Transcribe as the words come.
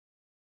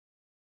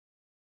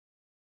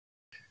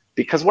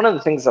because one of the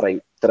things that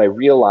I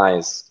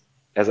realized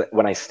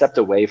when I stepped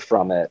away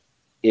from it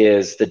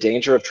is the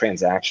danger of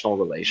transactional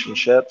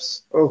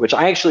relationships, which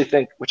I actually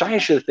think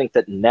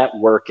that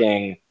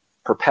networking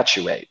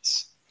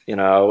perpetuates.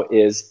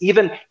 Is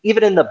even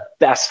in the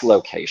best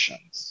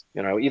locations,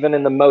 even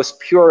in the most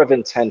pure of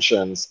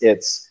intentions,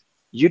 it's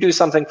you do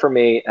something for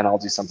me and I'll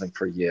do something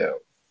for you.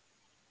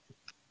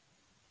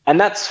 And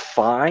that's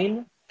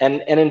fine.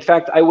 And in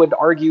fact, I would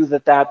argue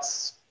that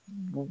that's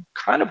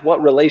kind of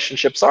what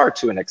relationships are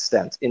to an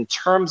extent, in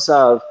terms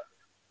of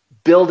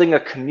building a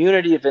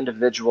community of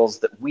individuals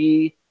that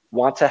we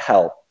want to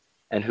help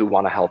and who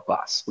want to help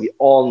us. We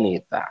all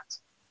need that.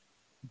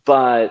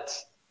 But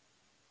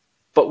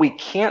we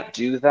can't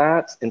do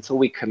that until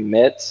we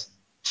commit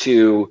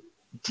to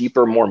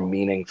deeper, more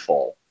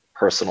meaningful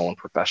personal and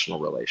professional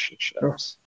relationships.